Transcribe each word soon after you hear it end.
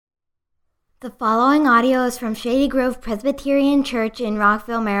The following audio is from Shady Grove Presbyterian Church in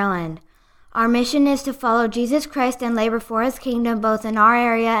Rockville, Maryland. Our mission is to follow Jesus Christ and labor for His kingdom both in our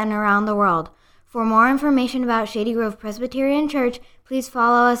area and around the world. For more information about Shady Grove Presbyterian Church, please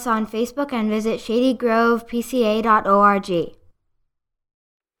follow us on Facebook and visit shadygrovepca.org.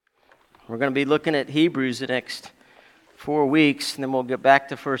 We're going to be looking at Hebrews the next 4 weeks, and then we'll get back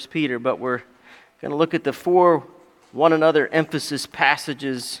to 1 Peter, but we're going to look at the four one another emphasis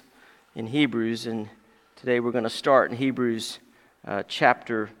passages in Hebrews, and today we're going to start in Hebrews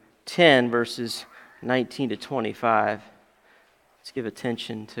chapter 10, verses 19 to 25. Let's give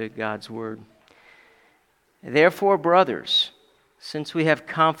attention to God's word. Therefore, brothers, since we have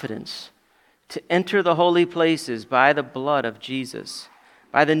confidence to enter the holy places by the blood of Jesus,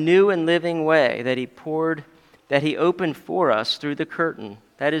 by the new and living way that He opened for us through the curtain,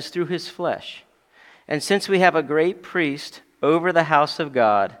 that is, through His flesh, and since we have a great priest over the house of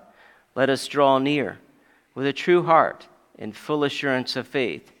God, let us draw near with a true heart in full assurance of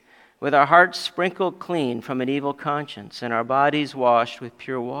faith, with our hearts sprinkled clean from an evil conscience and our bodies washed with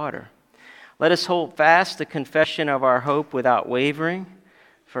pure water. Let us hold fast the confession of our hope without wavering,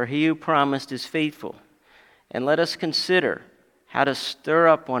 for He who promised is faithful. And let us consider how to stir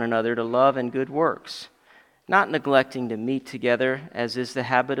up one another to love and good works, not neglecting to meet together as is the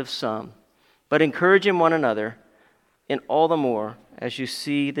habit of some, but encouraging one another, and all the more as you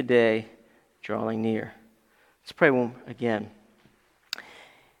see the day drawing near. Let's pray again.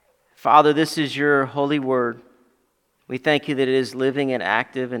 Father, this is your holy word. We thank you that it is living and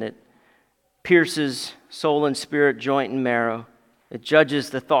active, and it pierces soul and spirit, joint and marrow. It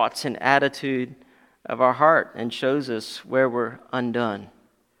judges the thoughts and attitude of our heart and shows us where we're undone.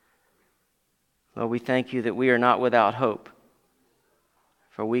 Lord, we thank you that we are not without hope,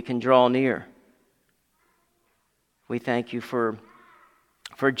 for we can draw near. We thank you for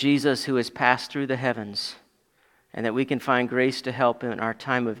Jesus who has passed through the heavens, and that we can find grace to help in our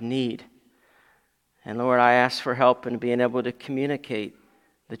time of need. And Lord, I ask for help in being able to communicate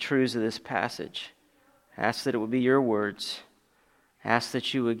the truths of this passage. I ask that it would be your words. I ask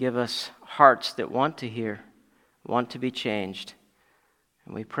that you would give us hearts that want to hear, want to be changed.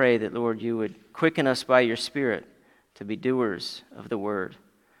 And we pray that, Lord, you would quicken us by your Spirit to be doers of the word.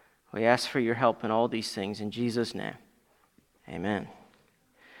 We ask for your help in all these things in Jesus' name. Amen.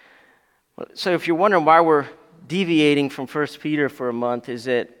 So if you're wondering why we're deviating from 1 Peter for a month, is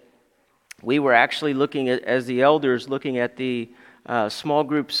that we were actually looking at, as the elders, looking at the small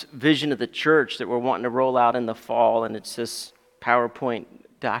group's vision of the church that we're wanting to roll out in the fall, and it's this PowerPoint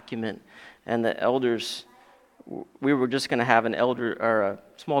document. And the elders, we were just going to have a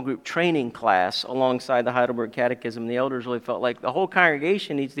small group training class alongside the Heidelberg Catechism. The elders really felt like the whole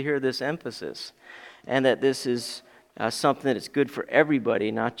congregation needs to hear this emphasis, and that this is something that is good for everybody,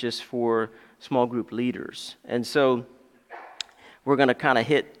 not just for small group leaders. And so we're going to kind of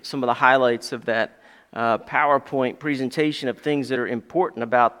hit some of the highlights of that PowerPoint presentation of things that are important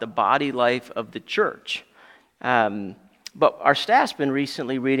about the body life of the church. But our staff's been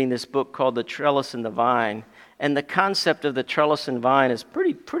recently reading this book called The Trellis and the Vine, and the concept of the trellis and vine is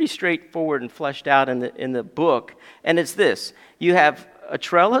pretty straightforward and fleshed out in the book. And it's this: you have a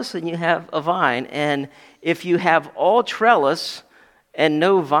trellis and you have a vine, and if you have all trellis and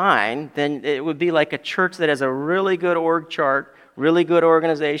no vine, then it would be like a church that has a really good org chart, really good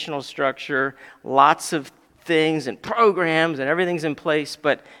organizational structure, lots of things and programs and everything's in place,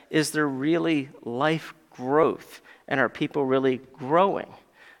 but is there really life growth? And are people really growing?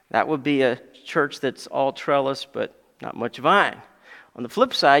 That would be a church that's all trellis but not much vine. On the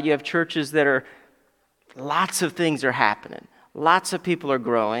flip side, you have churches that are lots of things are happening. Lots of people are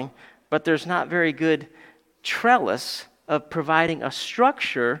growing, but there's not very good trellis of providing a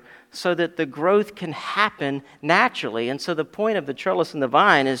structure so that the growth can happen naturally. And so the point of the trellis and the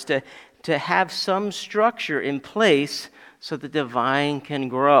vine is to have some structure in place so that the vine can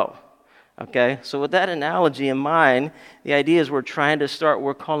grow. Okay, so with that analogy in mind, the idea is we're trying to start,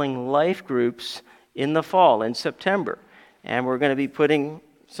 we're calling life groups in the fall, in September. And we're going to be putting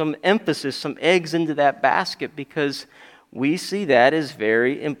some emphasis, some eggs into that basket, because we see that as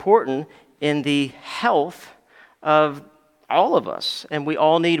very important in the health of all of us. And we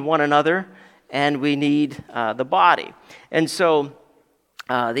all need one another, and we need the body. And so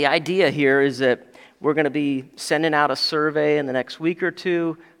the idea here is that we're going to be sending out a survey in the next week or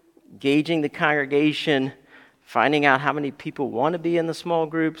two, gauging the congregation, finding out how many people want to be in the small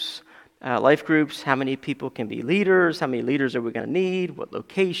groups, life groups, how many people can be leaders, how many leaders are we going to need, what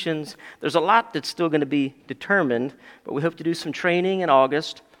locations. There's a lot that's still going to be determined, but we hope to do some training in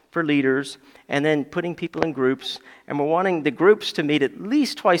August for leaders, and then putting people in groups. And we're wanting the groups to meet at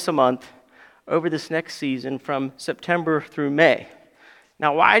least twice a month over this next season from September through May.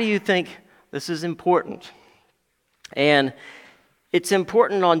 Now, why do you think this is important? And it's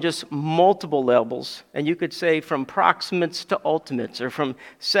important on just multiple levels, and you could say from proximates to ultimates, or from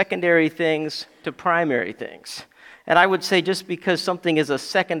secondary things to primary things. And I would say just because something is a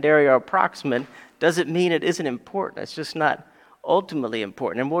secondary or approximate doesn't mean it isn't important. It's just not ultimately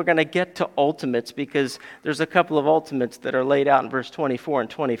important. And we're going to get to ultimates because there's a couple of ultimates that are laid out in verse 24 and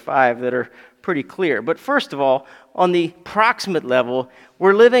 25 that are pretty clear. But first of all, on the proximate level,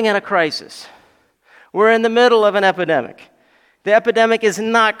 we're living in a crisis. We're in the middle of an epidemic. The epidemic is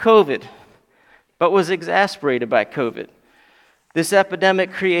not COVID, but was exacerbated by COVID. This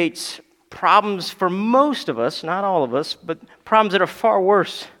epidemic creates problems for most of us, not all of us, but problems that are far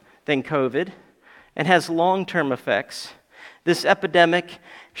worse than COVID and has long-term effects. This epidemic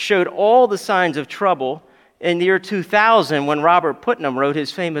showed all the signs of trouble in the year 2000 when Robert Putnam wrote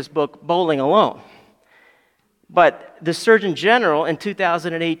his famous book, Bowling Alone. But the Surgeon General in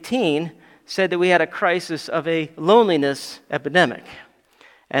 2018 said that we had a crisis of a loneliness epidemic.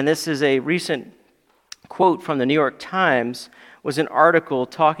 And this is a recent quote from the New York Times, was an article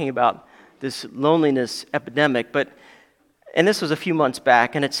talking about this loneliness epidemic. And this was a few months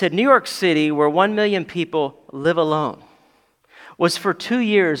back, and it said, New York City, where 1 million people live alone, was for 2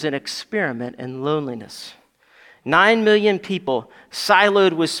 years an experiment in loneliness. 9 million people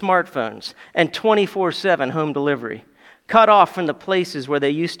siloed with smartphones and 24/7 home delivery, cut off from the places where they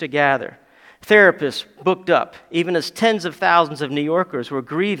used to gather. Therapists booked up, even as tens of thousands of New Yorkers were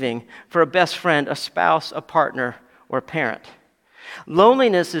grieving for a best friend, a spouse, a partner, or a parent.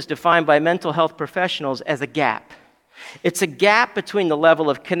 Loneliness is defined by mental health professionals as a gap. It's a gap between the level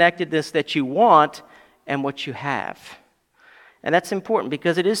of connectedness that you want and what you have. And that's important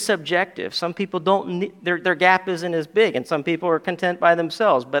because it is subjective. Some people their gap isn't as big, and some people are content by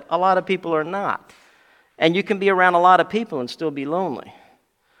themselves, but a lot of people are not. And you can be around a lot of people and still be lonely.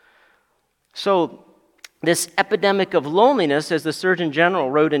 So this epidemic of loneliness, as the Surgeon General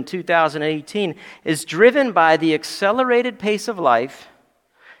wrote in 2018, is driven by the accelerated pace of life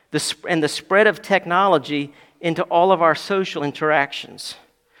and the spread of technology into all of our social interactions.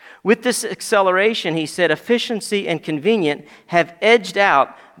 With this acceleration, he said, efficiency and convenience have edged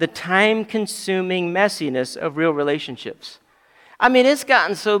out the time-consuming messiness of real relationships. I mean, it's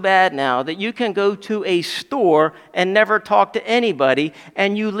gotten so bad now that you can go to a store and never talk to anybody,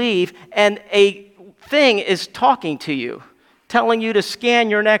 and you leave, and a thing is talking to you, telling you to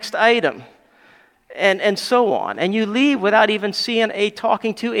scan your next item, and so on. And you leave without even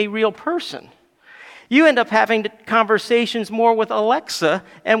talking to a real person. You end up having conversations more with Alexa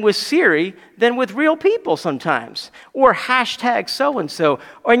and with Siri than with real people sometimes. Or hashtag so-and-so.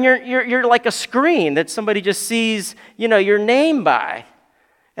 Or you're like a screen that somebody just sees, your name by.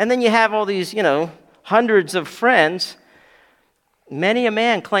 And then you have all these, hundreds of friends. Many a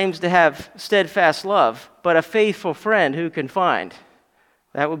man claims to have steadfast love, but a faithful friend who can find?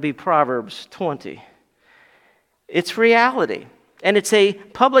 That would be Proverbs 20. It's reality. And it's a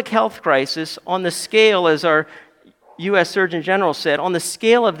public health crisis on the scale, as our U.S. Surgeon General said, on the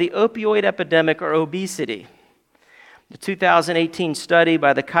scale of the opioid epidemic or obesity. The 2018 study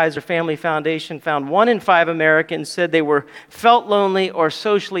by the Kaiser Family Foundation found 1 in 5 Americans said they felt lonely or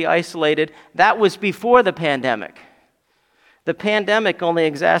socially isolated. That was before the pandemic. The pandemic only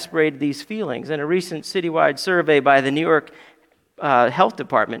exacerbated these feelings. In a recent citywide survey by the New York Health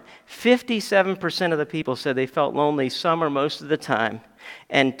Department, 57% of the people said they felt lonely some or most of the time,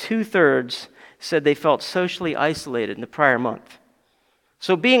 and 2/3 said they felt socially isolated in the prior month.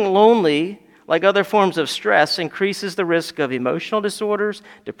 So being lonely, like other forms of stress, increases the risk of emotional disorders,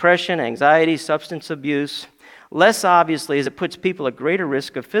 depression, anxiety, substance abuse. Less obviously, as it puts people at greater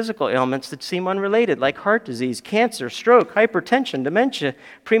risk of physical ailments that seem unrelated, like heart disease, cancer, stroke, hypertension, dementia,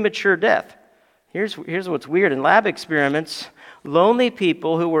 premature death. Here's what's weird. In lab experiments, lonely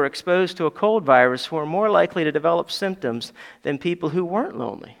people who were exposed to a cold virus were more likely to develop symptoms than people who weren't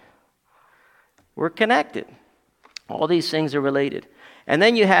lonely. We're connected. All these things are related. And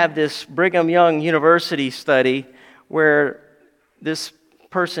then you have this Brigham Young University study where this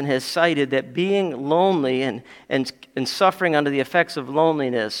person has cited that being lonely and suffering under the effects of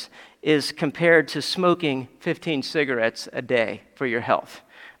loneliness is compared to smoking 15 cigarettes a day for your health.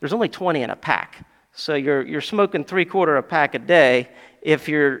 There's only 20 in a pack. So you're smoking 3/4 a pack a day if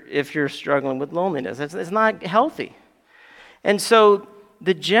you're struggling with loneliness. It's not healthy. And so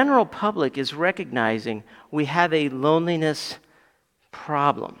the general public is recognizing we have a loneliness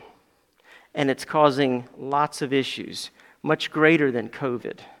problem. And it's causing lots of issues, much greater than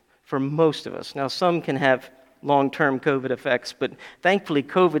COVID for most of us. Now, some can have long-term COVID effects, but thankfully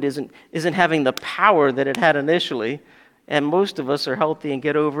COVID isn't having the power that it had initially, and most of us are healthy and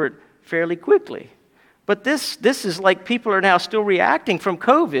get over it fairly quickly. But this is like people are now still reacting from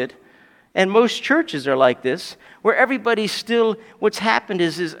COVID, and most churches are like this, where everybody's still, what's happened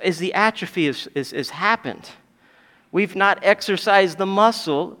is the atrophy is happened. We've not exercised the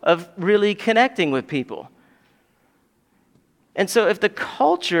muscle of really connecting with people. And so if the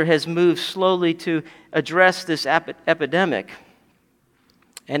culture has moved slowly to address this epidemic,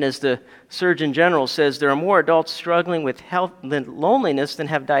 and as the Surgeon General says, there are more adults struggling with health than loneliness than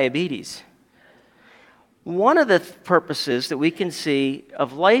have diabetes. One of the purposes that we can see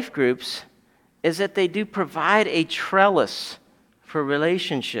of life groups is that they do provide a trellis for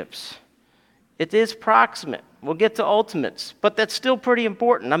relationships. It is proximate. We'll get to ultimates, but that's still pretty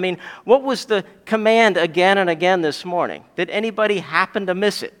important. I mean, what was the command again and again this morning? Did anybody happen to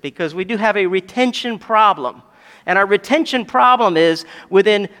miss it? Because we do have a retention problem. And our retention problem is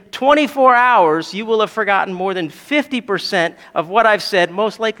within 24 hours, you will have forgotten more than 50% of what I've said,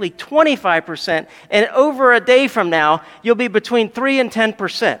 most likely 25%. And over a day from now, you'll be between 3 and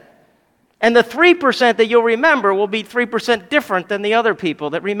 10%. And the 3% that you'll remember will be 3% different than the other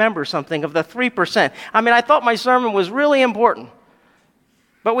people that remember something of the 3%. I mean, I thought my sermon was really important.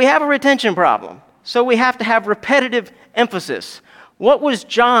 But we have a retention problem. So we have to have repetitive emphasis. What was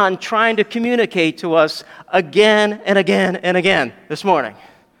John trying to communicate to us again and again and again this morning?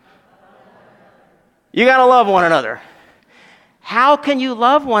 You got to love one another. How can you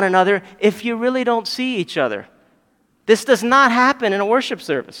love one another if you really don't see each other? This does not happen in a worship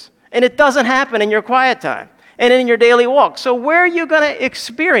service. And it doesn't happen in your quiet time and in your daily walk. So where are you going to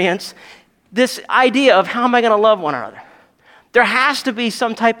experience this idea of how am I going to love one another? There has to be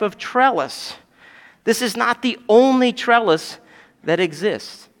some type of trellis. This is not the only trellis that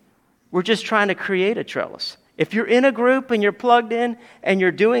exists. We're just trying to create a trellis. If you're in a group and you're plugged in and you're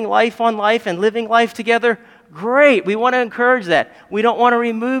doing life on life and living life together, great. We want to encourage that. We don't want to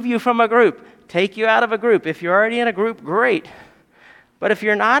remove you from a group, take you out of a group. If you're already in a group, great. But if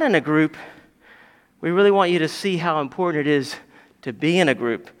you're not in a group, we really want you to see how important it is to be in a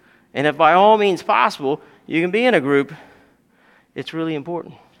group. And if by all means possible, you can be in a group, it's really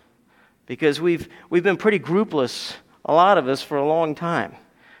important. Because we've been pretty groupless, a lot of us, for a long time.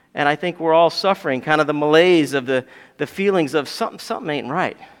 And I think we're all suffering kind of the malaise of the feelings of something ain't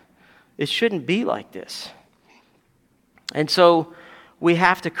right. It shouldn't be like this. And so we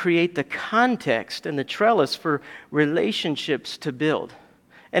have to create the context and the trellis for relationships to build.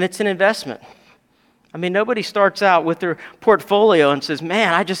 And it's an investment. I mean, nobody starts out with their portfolio and says,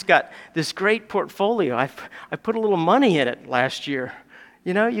 man, I just got this great portfolio. I put a little money in it last year.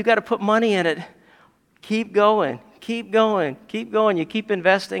 You know, you got to put money in it. Keep going, keep going, keep going. You keep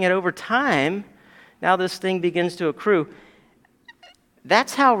investing, and over time, now this thing begins to accrue.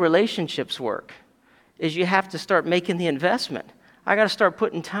 That's how relationships work, is you have to start making the investment. I got to start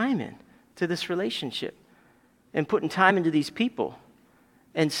putting time in to this relationship and putting time into these people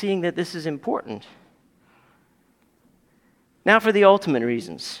and seeing that this is important. Now for the ultimate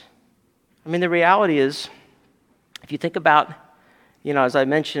reasons. I mean, the reality is, if you think about, as I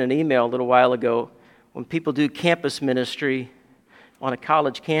mentioned in an email a little while ago, when people do campus ministry on a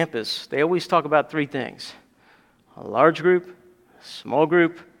college campus, they always talk about three things: a large group, a small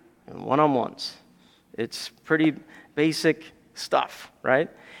group, and one-on-ones. It's pretty basic stuff, right?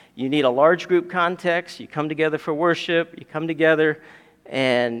 You need a large group context. You come together for worship. You come together,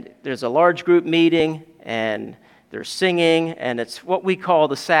 and there's a large group meeting, and there's singing, and it's what we call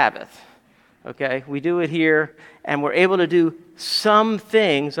the Sabbath, okay? We do it here, and we're able to do some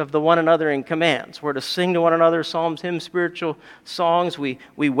things of the one another in commands. We're to sing to one another, psalms, hymns, spiritual songs. We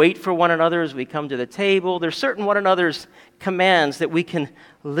wait for one another as we come to the table. There's certain one another's commands that we can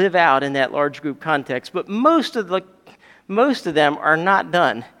live out in that large group context, but most of them are not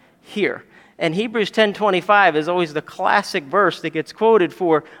done here. And Hebrews 10:25 is always the classic verse that gets quoted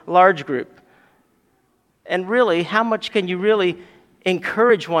for large group. And really, how much can you really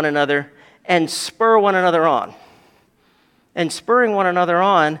encourage one another and spur one another on? And spurring one another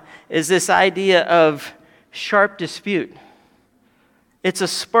on is this idea of sharp dispute. It's a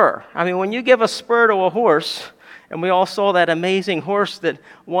spur. I mean, when you give a spur to a horse, and we all saw that amazing horse that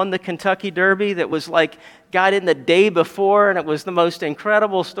won the Kentucky Derby that was got in the day before, and it was the most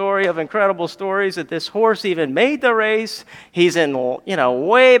incredible story of incredible stories that this horse even made the race. He's in,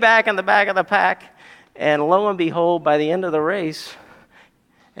 way back in the back of the pack. And lo and behold, by the end of the race,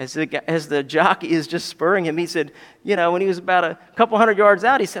 as the jockey is just spurring him, he said, when he was about a couple hundred yards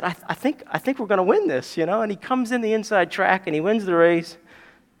out, he said, I think we're going to win this, And he comes in the inside track and he wins the race.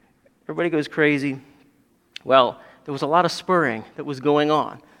 Everybody goes crazy. Well, there was a lot of spurring that was going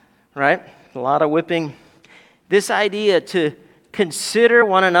on, right? A lot of whipping. This idea to consider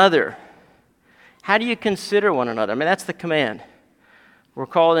one another. How do you consider one another? I mean, that's the command. We're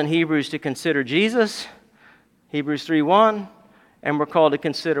called in Hebrews to consider Jesus, Hebrews 3:1, and we're called to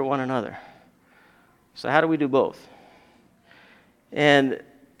consider one another. So how do we do both? And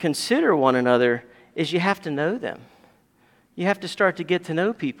consider one another is you have to know them. You have to start to get to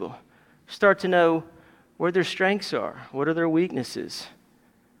know people. Start to know where their strengths are, what are their weaknesses.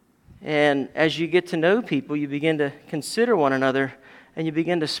 And as you get to know people, you begin to consider one another, and you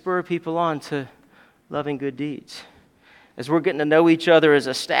begin to spur people on to loving good deeds. As we're getting to know each other as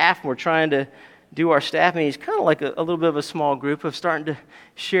a staff, and we're trying to do our staff meetings, kind of like a little bit of a small group of starting to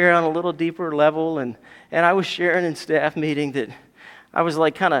share on a little deeper level. And I was sharing in staff meeting that I was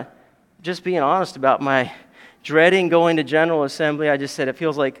like kind of just being honest about my dreading going to General Assembly. I just said it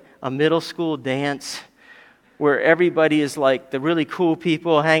feels like a middle school dance where everybody is like the really cool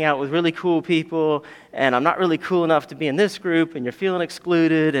people, hang out with really cool people, and I'm not really cool enough to be in this group, and you're feeling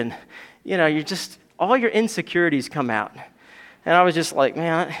excluded, and you're just, all your insecurities come out. And I was just like,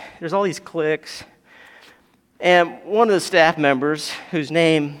 man, there's all these cliques. And one of the staff members, her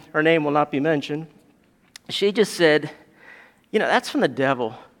name will not be mentioned, she just said, that's from the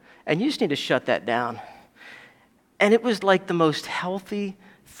devil, and you just need to shut that down. And it was like the most healthy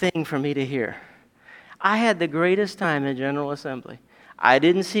thing for me to hear. I had the greatest time in General Assembly. I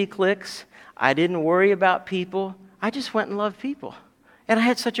didn't see cliques. I didn't worry about people. I just went and loved people. And I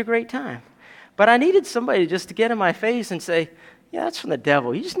had such a great time. But I needed somebody just to get in my face and say, yeah, that's from the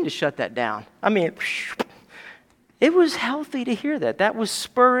devil. You just need to shut that down. I mean, it was healthy to hear that. That was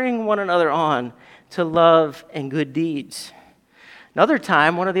spurring one another on to love and good deeds. Another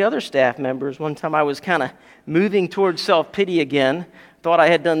time, one of the other staff members, one time I was kind of moving towards self-pity again, thought I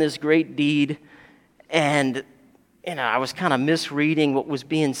had done this great deed, and I was kind of misreading what was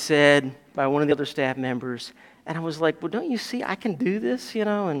being said by one of the other staff members, and I was like, well, don't you see I can do this,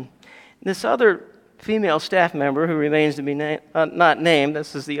 And this other female staff member, who remains to be not named,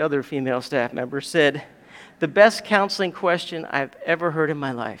 this is the other female staff member, said, the best counseling question I've ever heard in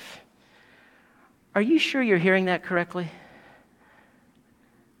my life. Are you sure you're hearing that correctly?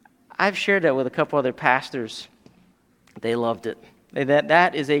 I've shared that with a couple other pastors. They loved it.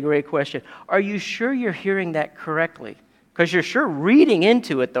 That is a great question. Are you sure you're hearing that correctly? Because you're sure reading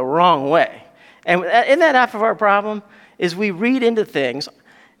into it the wrong way. And isn't that half of our problem? Is we read into things.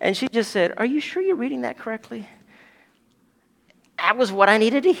 And she just said, are you sure you're reading that correctly? That was what I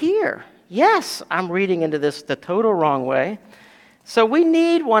needed to hear. Yes, I'm reading into this the total wrong way. So we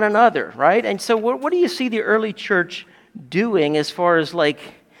need one another, right? And so what do you see the early church doing as far as like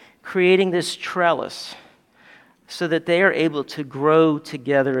creating this trellis so that they are able to grow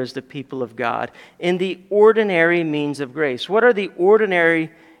together as the people of God in the ordinary means of grace? What are the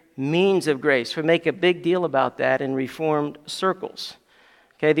ordinary means of grace? We make a big deal about that in Reformed circles.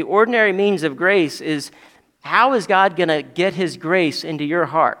 Okay, the ordinary means of grace is, how is God going to get his grace into your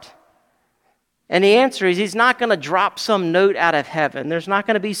heart? And the answer is, he's not going to drop some note out of heaven. There's not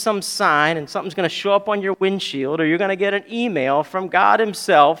going to be some sign and something's going to show up on your windshield, or you're going to get an email from God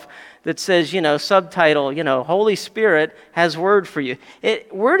himself that says, subtitle, Holy Spirit has word for you.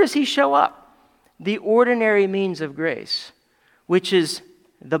 Where does he show up? The ordinary means of grace, which is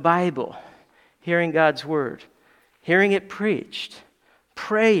the Bible, hearing God's word, hearing it preached,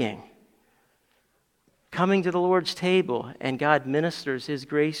 praying, coming to the Lord's table, and God ministers his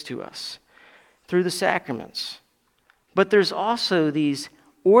grace to us through the sacraments. But there's also these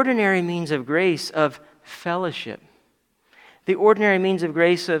ordinary means of grace of fellowship, the ordinary means of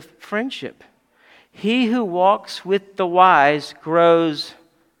grace of friendship. He who walks with the wise grows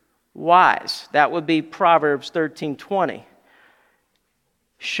wise. That would be Proverbs 13:20.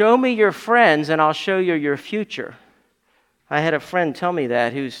 Show me your friends and I'll show you your future. I had a friend tell me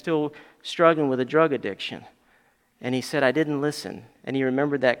that who's still struggling with a drug addiction. And he said, I didn't listen. And he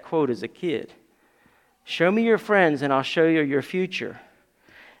remembered that quote as a kid. Show me your friends and I'll show you your future.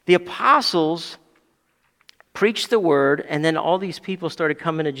 The apostles preached the word, and then all these people started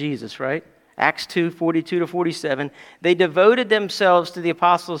coming to Jesus, right? Acts 2:42-47. They devoted themselves to the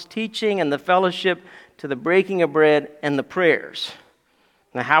apostles' teaching and the fellowship, to the breaking of bread and the prayers.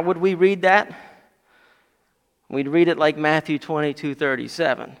 Now, how would we read that? We'd read it like Matthew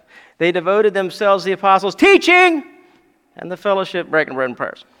 22:37. They devoted themselves to the apostles' teaching and the fellowship, breaking bread and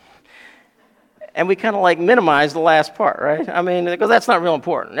prayers. And we kind of like minimize the last part, right? I mean, because that's not real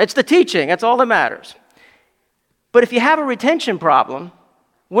important. It's the teaching. That's all that matters. But if you have a retention problem,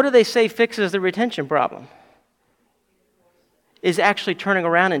 what do they say fixes the retention problem? Is actually turning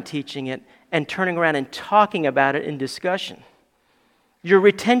around and teaching it and turning around and talking about it in discussion. Your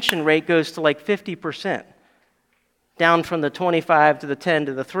retention rate goes to like 50%, down from the 25 to the 10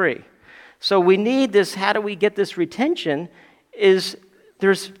 to the 3. So we need this. How do we get this retention?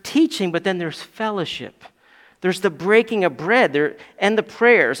 There's teaching, but then there's fellowship. There's the breaking of bread there, and the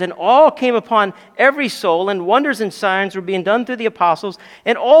prayers. And all came upon every soul, and wonders and signs were being done through the apostles.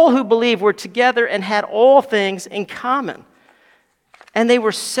 And all who believed were together and had all things in common. And they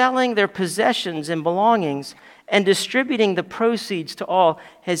were selling their possessions and belongings and distributing the proceeds to all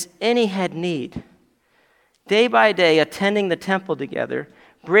as any had need. Day by day, attending the temple together,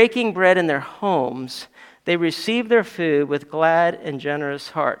 breaking bread in their homes, they received their food with glad and generous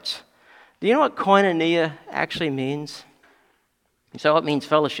hearts. Do you know what koinonia actually means? So it means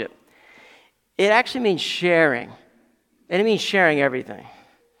fellowship. It actually means sharing. And it means sharing everything.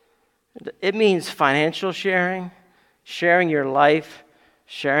 It means financial sharing, sharing your life,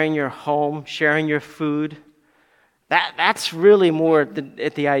 sharing your home, sharing your food. That's really more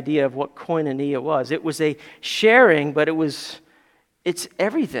the idea of what koinonia was. It was a sharing, but it's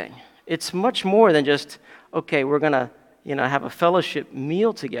everything. It's much more than just, okay, we're going to have a fellowship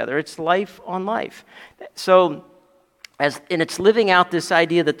meal together. It's life on life. So, and it's living out this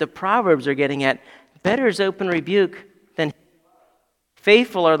idea that the Proverbs are getting at, better is open rebuke than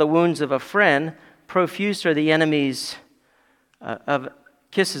faithful are the wounds of a friend, profuse are the enemies of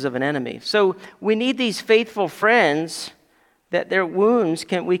kisses of an enemy. So we need these faithful friends that their wounds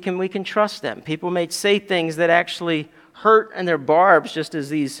we can trust them. People may say things that actually hurt, and they're barbs, just as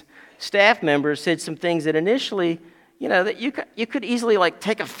these staff members said some things that initially, that you could easily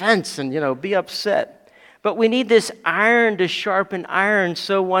take offense and be upset. But we need this iron to sharpen iron,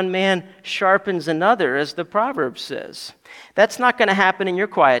 so one man sharpens another, as the Proverb says. That's not going to happen in your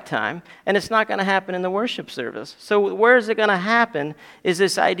quiet time, and it's not going to happen in the worship service. So where is it going to happen is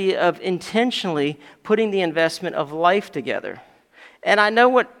this idea of intentionally putting the investment of life together. And I know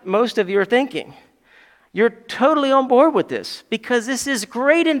what most of you are thinking. You're totally on board with this because this is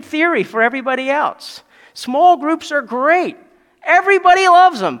great in theory for everybody else. Small groups are great. Everybody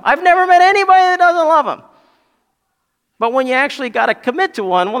loves them. I've never met anybody that doesn't love them. But when you actually got to commit to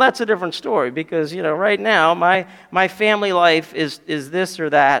one, well, that's a different story because, right now, my family life is this or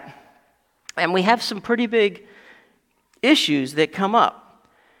that. And we have some pretty big issues that come up.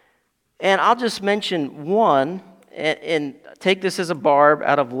 And I'll just mention one and take this as a barb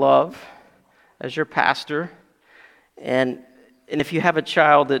out of love as your pastor. And if you have a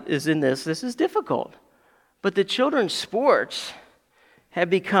child that is in this is difficult. But the children's sports have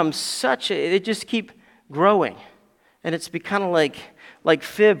become they just keep growing. And it's kind of like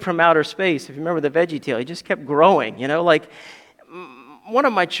Fib from outer space. If you remember the VeggieTale, he just kept growing, one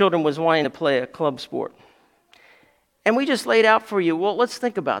of my children was wanting to play a club sport. And we just laid out for you, well, let's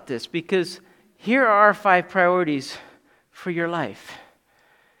think about this, because here are our 5 priorities for your life.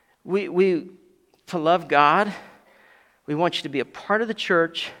 We to love God. We want you to be a part of the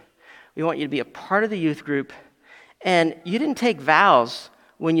church. We want you to be a part of the youth group. And you didn't take vows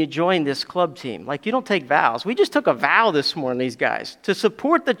when you joined this club team. You don't take vows. We just took a vow this morning, these guys, to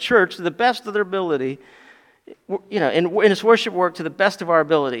support the church to the best of their ability, in its worship work to the best of our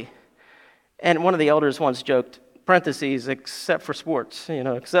ability. And one of the elders once joked, parentheses, except for sports,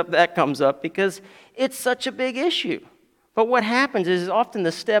 except that comes up because it's such a big issue. But what happens is often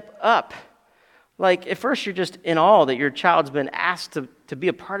the step up. At first you're just in awe that your child's been asked to be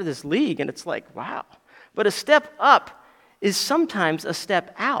a part of this league, and it's wow. But a step up is sometimes a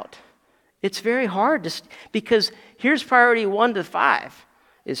step out. It's very hard because here's priority 1 to 5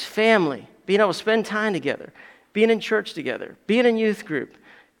 is family, being able to spend time together, being in church together, being in youth group,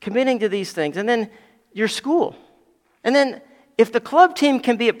 committing to these things, and then your school. And then if the club team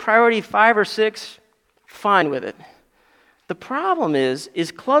can be at priority 5 or 6, fine with it. The problem is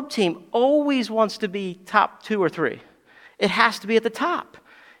club team always wants to be top 2 or 3. It has to be at the top.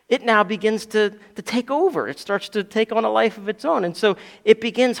 It now begins to take over. It starts to take on a life of its own. And so it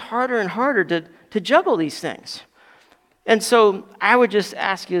begins harder and harder to juggle these things. And so I would just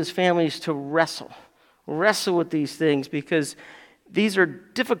ask you as families to wrestle with these things because these are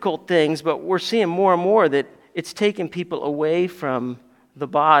difficult things, but we're seeing more and more that it's taking people away from the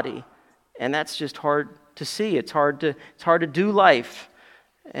body. And that's just hard to see. It's hard to do life.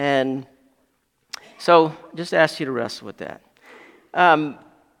 And so just ask you to wrestle with that.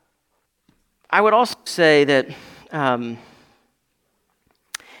 I would also say that,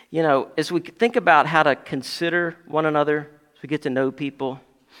 as we think about how to consider one another, as we get to know people,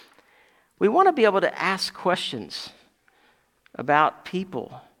 we want to be able to ask questions about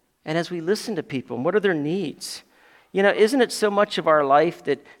people. And as we listen to people, what are their needs? You know, isn't it so much of our life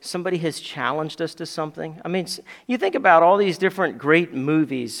that somebody has challenged us to something? I mean, you think about all these different great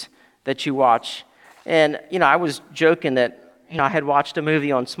movies that you watch. And, you know, I was joking that, you know, I had watched a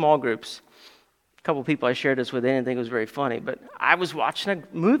movie on small groups. A couple people I shared this with, they didn't think it was very funny, but I was watching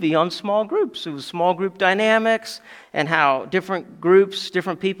a movie on small groups. It was small group dynamics and how different groups,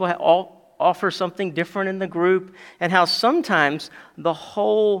 different people all offer something different in the group, and how sometimes the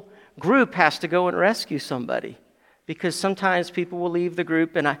whole group has to go and rescue somebody. Because sometimes people will leave the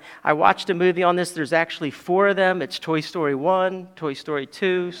group, and I watched a movie on this. There's actually 4 of them. It's Toy Story 1, Toy Story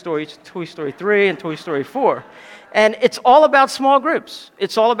 2, Toy Story 3, and Toy Story 4. And it's all about small groups.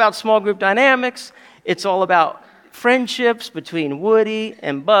 It's all about small group dynamics. It's all about friendships between Woody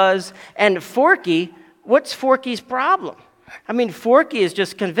and Buzz. And Forky, what's Forky's problem? I mean, Forky is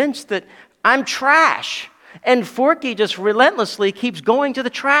just convinced that I'm trash. And Forky just relentlessly keeps going to the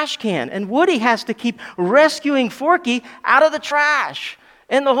trash can. And Woody has to keep rescuing Forky out of the trash.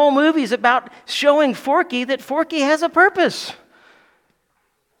 And the whole movie is about showing Forky that Forky has a purpose.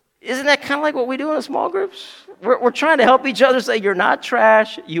 Isn't that kind of like what we do in small groups? We're trying to help each other say, you're not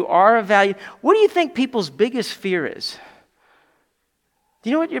trash, you are of value. What do you think people's biggest fear is? Do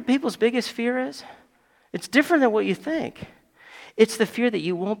you know what your people's biggest fear is? It's different than what you think. It's the fear that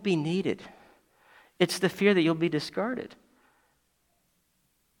you won't be needed. It's the fear that you'll be discarded.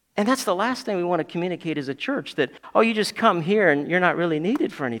 And that's the last thing we want to communicate as a church, that, oh, you just come here and you're not really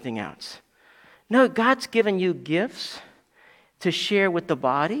needed for anything else. No, God's given you gifts to share with the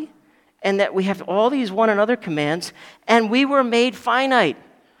body, and that we have all these one another commands, and we were made finite.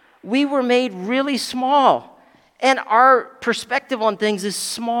 We were made really small, and our perspective on things is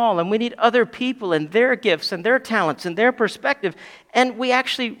small, and we need other people and their gifts and their talents and their perspective, and we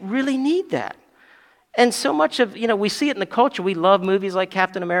actually really need that. And so much of, you know, we see it in the culture. We love movies like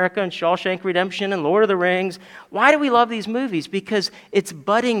Captain America and Shawshank Redemption and Lord of the Rings. Why do we love these movies? Because it's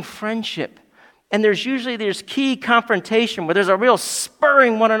budding friendship. And there's key confrontation where there's a real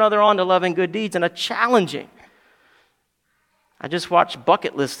spurring one another on to love and good deeds and a challenging. I just watched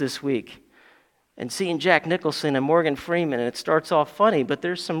Bucket List this week and seeing Jack Nicholson and Morgan Freeman, and it starts off funny, but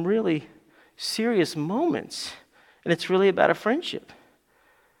there's some really serious moments, and it's really about a friendship.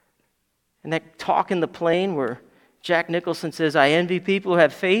 And that talk in the plane where Jack Nicholson says, I envy people who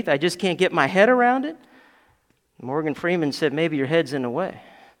have faith, I just can't get my head around it. Morgan Freeman said, maybe your head's in the way.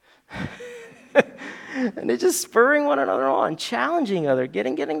 And they're just spurring one another on, challenging other,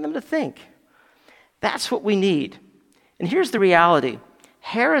 getting them to think. That's what we need. And here's the reality.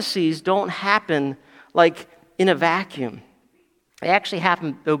 Heresies don't happen like in a vacuum. They actually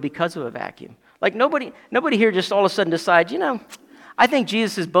happen, though, because of a vacuum. Like nobody here just all of a sudden decides, you know, I think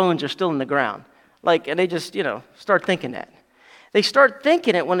Jesus' bones are still in the ground. Like, and they just, you know, start thinking that. They start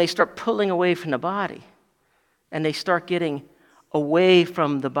thinking it when they start pulling away from the body. And they start getting away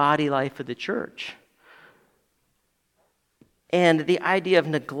from the body life of the church. And the idea of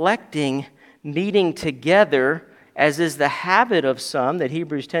neglecting meeting together, as is the habit of some that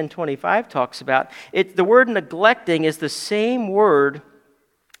Hebrews 10:25 talks about, the word neglecting is the same word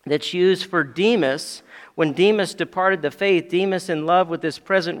that's used for Demas. When Demas departed the faith, Demas, in love with this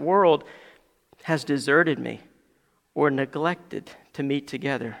present world, has deserted me or neglected to meet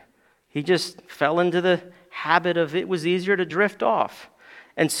together. He just fell into the habit of it was easier to drift off.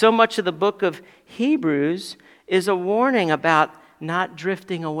 And so much of the book of Hebrews is a warning about not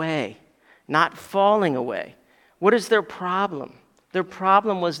drifting away, not falling away. What is their problem? Their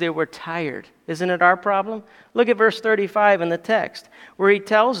problem was they were tired. Isn't it our problem? Look at verse 35 in the text, where he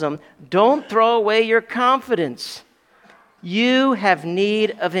tells them, don't throw away your confidence. You have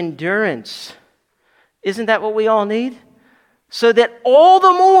need of endurance. Isn't that what we all need? So that all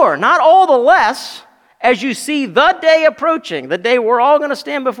the more, not all the less, as you see the day approaching, the day we're all going to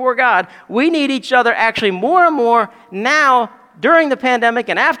stand before God, we need each other actually more and more now during the pandemic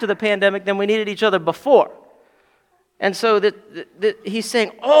and after the pandemic than we needed each other before. And so that he's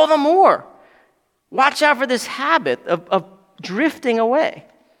saying, all the more, watch out for this habit of drifting away.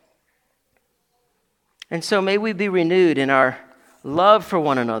 And so may we be renewed in our love for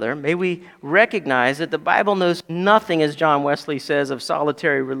one another. May we recognize that the Bible knows nothing, as John Wesley says, of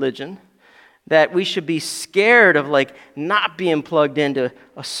solitary religion. That we should be scared of not being plugged into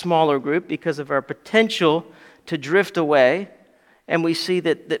a smaller group because of our potential to drift away. And we see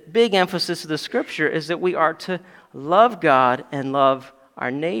that the big emphasis of the Scripture is that we are to love God and love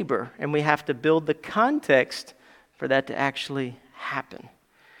our neighbor. And we have to build the context for that to actually happen.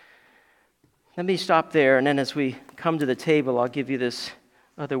 Let me stop there, and then as we come to the table, I'll give you this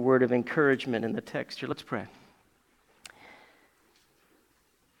other word of encouragement in the text here. Let's pray.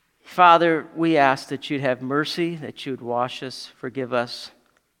 Father, we ask that you'd have mercy, that you'd wash us, forgive us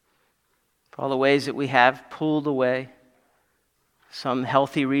for all the ways that we have pulled away, some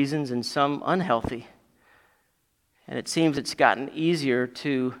healthy reasons and some unhealthy. And it seems it's gotten easier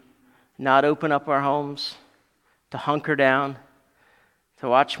to not open up our homes, to hunker down, to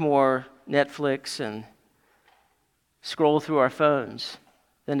watch more Netflix and scroll through our phones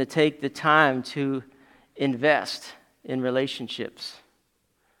than to take the time to invest in relationships.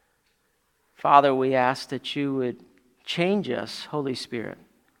 Father, we ask that you would change us, Holy Spirit,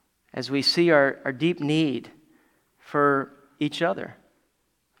 as we see our deep need for each other.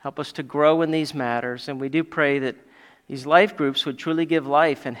 Help us to grow in these matters, and we do pray that these life groups would truly give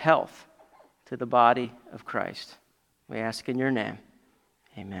life and health to the body of Christ. We ask in your name.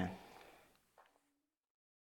 Amen.